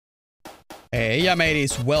Hey, ya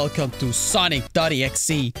mateys, welcome to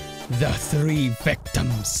Sonic.exe, the 3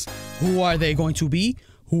 victims. Who are they going to be?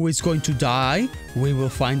 Who is going to die? We will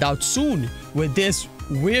find out soon with this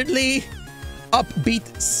weirdly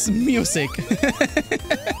upbeat music.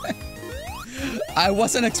 I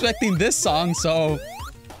wasn't expecting this song, so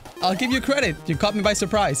I'll give you credit. You caught me by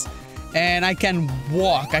surprise. And I can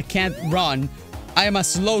walk, I can't run. I am a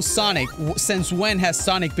slow Sonic. Since when has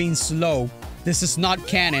Sonic been slow? This is not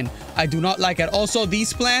canon. I do not like it. Also,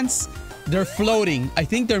 these plants, they're floating. I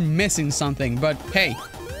think they're missing something. But hey,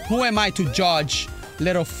 who am I to judge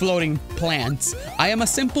little floating plants? I am a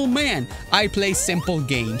simple man. I play simple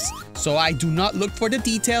games. So I do not look for the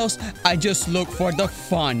details. I just look for the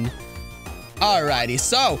fun. Alrighty,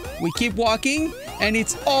 so we keep walking and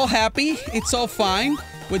it's all happy. It's all fine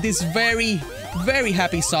with this very, very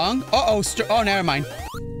happy song. Oh, never mind.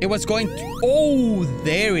 It was going to... Oh,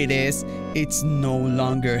 there it is. It's no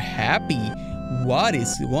longer happy. What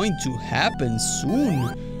is going to happen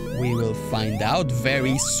soon? We will find out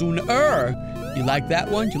very sooner. You like that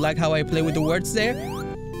one? You like how I play with the words there?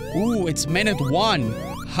 Ooh, it's minute 1.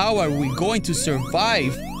 How are we going to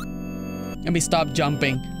survive? Let me stop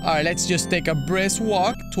jumping. Alright, let's just take a brisk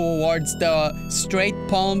walk towards the straight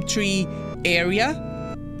palm tree area.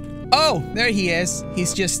 Oh, there he is.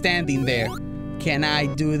 He's just standing there. Can I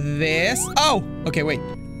do this? Oh, okay, wait.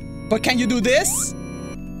 But can you do this?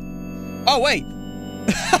 Oh, wait.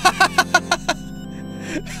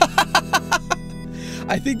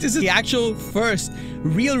 I think this is the actual first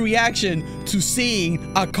real reaction to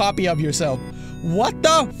seeing a copy of yourself. What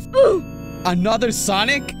the? Another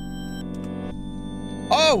Sonic?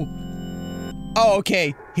 Oh. Oh,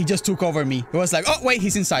 okay. He just took over me. It was like, oh, wait,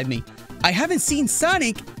 he's inside me. I haven't seen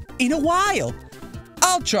Sonic in a while.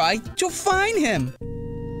 I'll try to find him.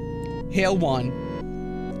 Hail 1.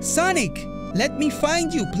 Sonic, let me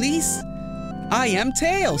find you, please. I am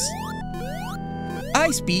TaSt. I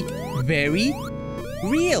speak very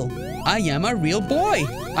real. I am a real boy.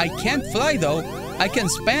 I can't fly, though. I can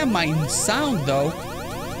spam my sound, though.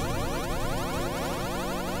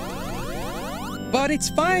 But it's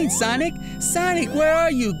fine, Sonic. Sonic, where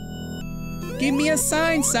are you? Give me a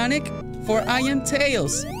sign, Sonic, for I am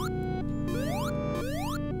TaSt.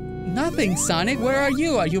 Nothing, Sonic. Where are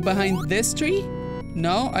you? Are you behind this tree?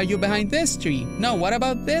 No. Are you behind this tree? No. What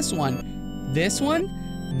about this one? This one?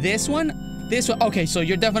 This one? This one? Okay, so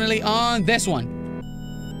you're definitely on this one.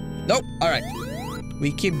 Nope. Alright.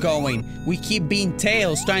 We keep going. We keep being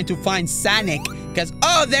TaSt trying to find Sonic. Because,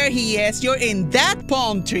 oh, there he is. You're in that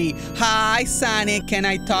palm tree. Hi, Sonic. Can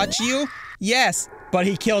I touch you? Yes. But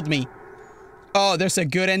he killed me. Oh, there's a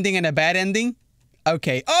good ending and a bad ending?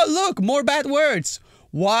 Okay. Oh, look. More bad words.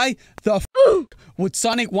 Why the f would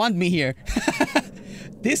Sonic want me here?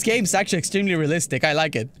 This game's actually extremely realistic. I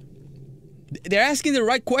like it. They're asking the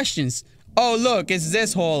right questions. Oh, look, it's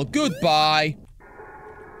this hole. Goodbye.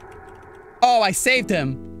 Oh, I saved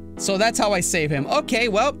him. So that's how I save him. Okay,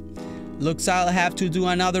 well, looks I'll have to do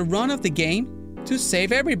another run of the game to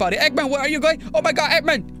save everybody. Eggman, where are you going? Oh my god,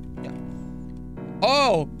 Eggman.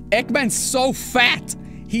 Oh, Eggman's so fat.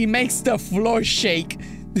 He makes the floor shake.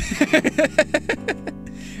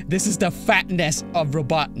 This is the fatness of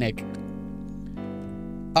Robotnik.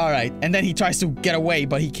 Alright, and then he tries to get away,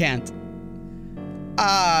 but he can't.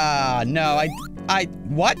 Ah, no,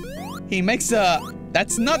 what? He makes a...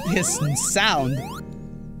 That's not his sound.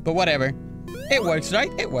 But whatever. It works, right?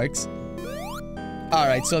 It works.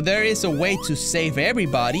 Alright, so there is a way to save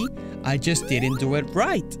everybody. I just didn't do it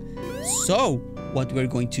right. So, what we're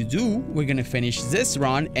going to do, we're gonna finish this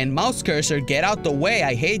run, and mouse cursor, get out the way.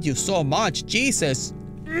 I hate you so much. Jesus.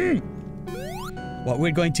 What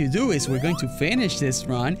we're going to do is we're going to finish this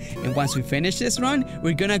run, and once we finish this run,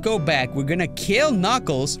 we're gonna go back. We're gonna kill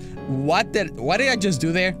Knuckles. What did I just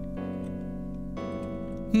do there?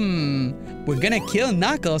 We're gonna kill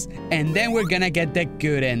Knuckles, and then we're gonna get the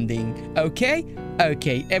good ending. Okay?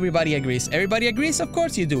 Okay, everybody agrees. Everybody agrees? Of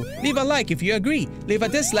course you do. Leave a like if you agree. Leave a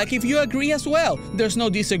dislike if you agree as well. There's no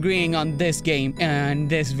disagreeing on this game and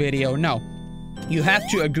this video. No. You have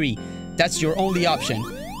to agree. That's your only option.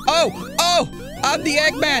 Oh! I'm the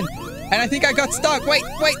Eggman! And I think I got stuck. Wait!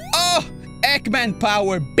 Oh! Eggman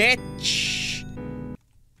power, bitch!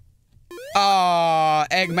 Oh,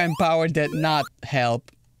 Eggman power did not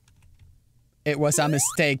help. It was a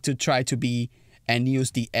mistake to try to be and use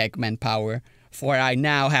the Eggman power. For I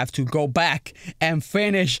now have to go back and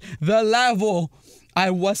finish the level. I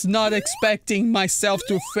was not expecting myself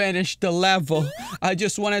to finish the level. I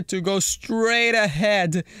just wanted to go straight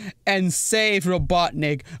ahead and save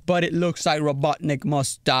Robotnik. But it looks like Robotnik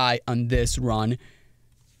must die on this run.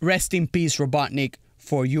 Rest in peace, Robotnik.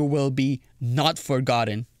 for you will be not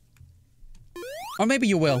forgotten. Or maybe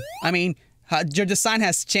you will. I mean, your design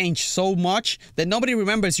has changed so much that nobody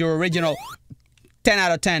remembers your original 10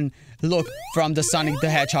 out of 10 look from the Sonic the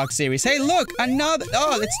Hedgehog series. Hey, look, another.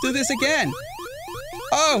 Oh, let's do this again.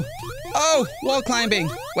 Oh, wall climbing.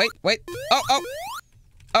 Wait.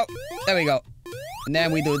 Oh, there we go. And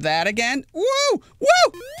then we do that again. Woo!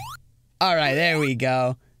 All right, there we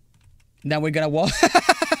go. Now we're gonna walk.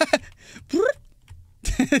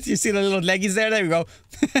 You see the little leggies there? There we go.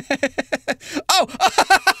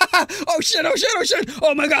 Oh shit!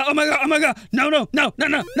 Oh my god! No!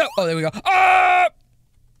 Oh, there we go. Oh!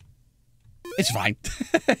 It's fine.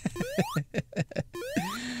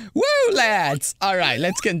 Woo, lads! All right,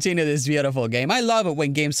 let's continue this beautiful game. I love it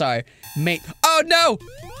when games are made. Oh no!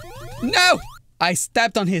 I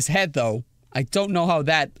stepped on his head though. I don't know how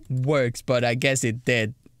that works, but I guess it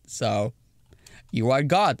did. So, you are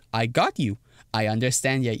God. I got you. I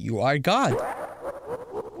understand that you are God.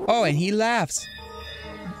 Oh, and he laughs.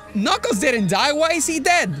 Knuckles didn't die. Why is he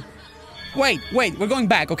dead? Wait. We're going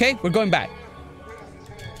back, okay? We're going back.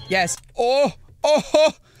 Yes. Oh.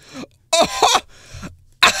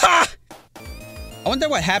 I wonder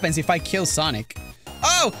what happens if I kill Sonic.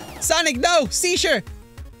 Oh, Sonic, no! Seizure!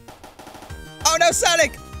 Oh no,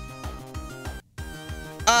 Sonic!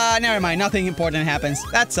 Never mind. Nothing important happens.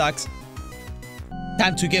 That sucks.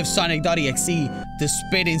 Time to give Sonic.exe the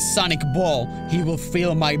spitting Sonic ball. He will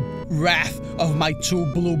feel my wrath of my two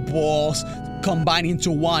blue balls combine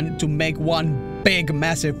into one to make one big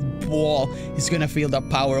massive ball. He's gonna feel the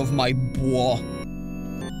power of my ball.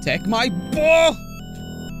 Take my ball!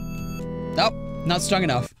 Nope, not strong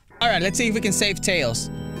enough. Alright, let's see if we can save Tails.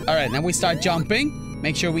 Alright, now we start jumping.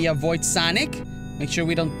 Make sure we avoid Sonic. Make sure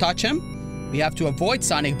we don't touch him. We have to avoid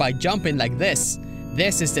Sonic by jumping like this.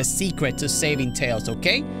 This is the secret to saving Tails,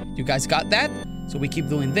 okay? You guys got that? So we keep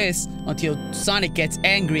doing this until Sonic gets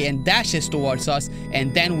angry and dashes towards us,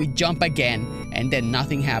 and then we jump again, and then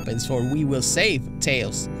nothing happens, for we will save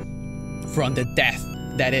Tails from the death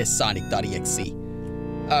that is Sonic.exe.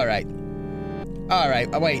 Alright.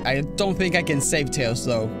 Wait, I don't think I can save Tails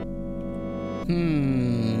though.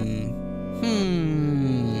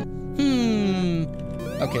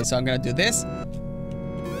 Okay, so I'm gonna do this.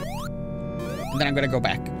 And then I'm gonna go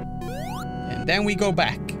back. And then we go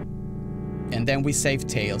back. And then we save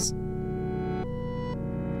Tails.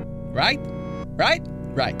 Right?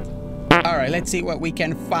 Alright, let's see what we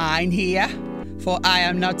can find here. For I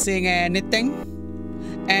am not seeing anything.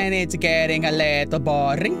 And it's getting a little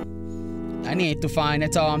boring. I need to find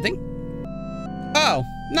something. Oh,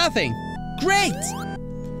 nothing. Great!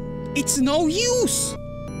 It's no use!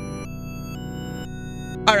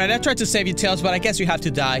 Alright, I tried to save you, Tails, but I guess you have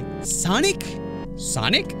to die. Sonic?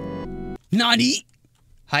 Nani?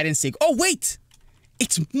 Hide and seek. Oh, wait!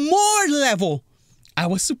 It's more level! I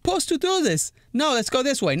was supposed to do this. No, let's go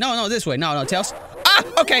this way. No, this way. No, Tails. Ah,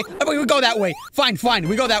 okay. We go that way. Fine.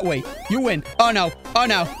 We go that way. You win. Oh, no.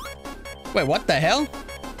 Wait, what the hell?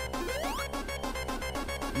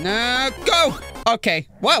 No, go! Okay.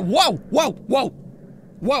 Whoa.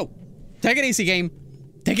 Take it easy, game.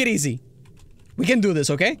 Take it easy. We can do this,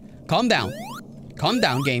 okay? Calm down. Calm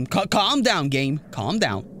down, game. Calm down, game. Calm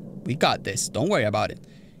down. We got this. Don't worry about it.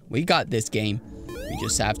 We got this, game. We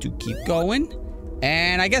just have to keep going.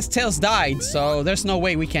 And I guess Tails died, so there's no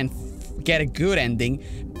way we can get a good ending.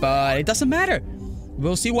 But it doesn't matter.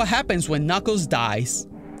 We'll see what happens when Knuckles dies.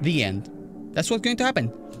 The end. That's what's going to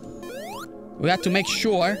happen. We have to make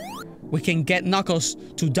sure we can get Knuckles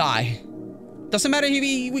to die. Doesn't matter if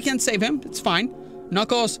we can save him. It's fine.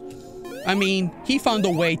 Knuckles, I mean, he found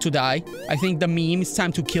a way to die. I think the meme, it's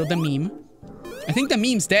time to kill the meme. I think the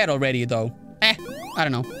meme's dead already, though. I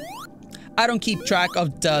don't know. I don't keep track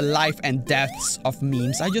of the life and deaths of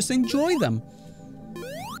memes. I just enjoy them.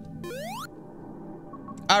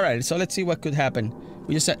 Alright, so let's see what could happen.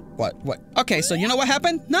 We just said, what? Okay, so you know what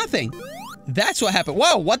happened? Nothing. That's what happened.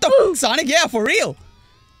 Whoa, what the f, Sonic? Yeah, for real.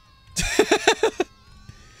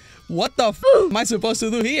 What the f am I supposed to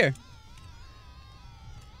do here?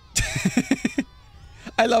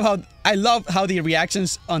 I love how the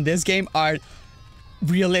reactions on this game are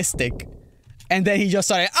realistic. And then he just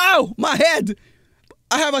started, ow, my head!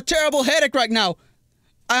 I have a terrible headache right now.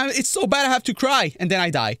 It's so bad I have to cry. And then I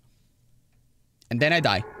die.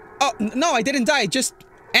 Oh, no, I didn't die. It just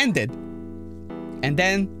ended. And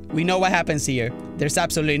then we know what happens here. There's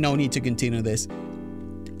absolutely no need to continue this.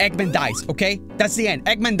 Eggman dies, okay? That's the end.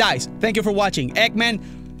 Eggman dies. Thank you for watching. Eggman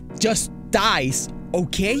just dies,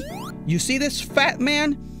 okay? You see this fat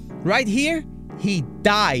man right here? He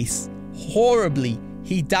dies horribly.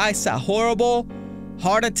 He dies a horrible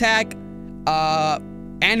heart attack.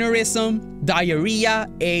 aneurysm, diarrhea,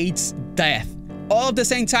 AIDS, death. All at the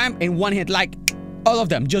same time in one hit, like all of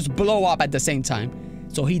them just blow up at the same time.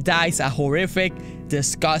 So he dies a horrific,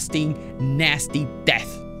 disgusting, nasty death.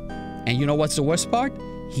 And you know what's the worst part?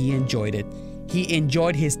 He enjoyed it. He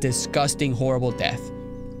enjoyed his disgusting, horrible death.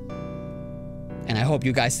 And I hope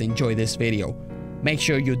you guys enjoy this video. Make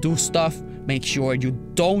sure you do stuff. Make sure you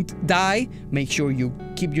don't die. Make sure you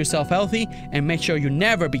keep yourself healthy. And make sure you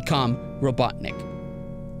never become Robotnik.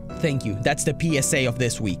 Thank you. That's the PSA of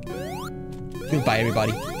this week. Goodbye,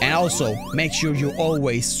 everybody. And also, make sure you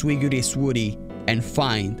always swiggity swooty and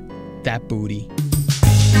find that booty.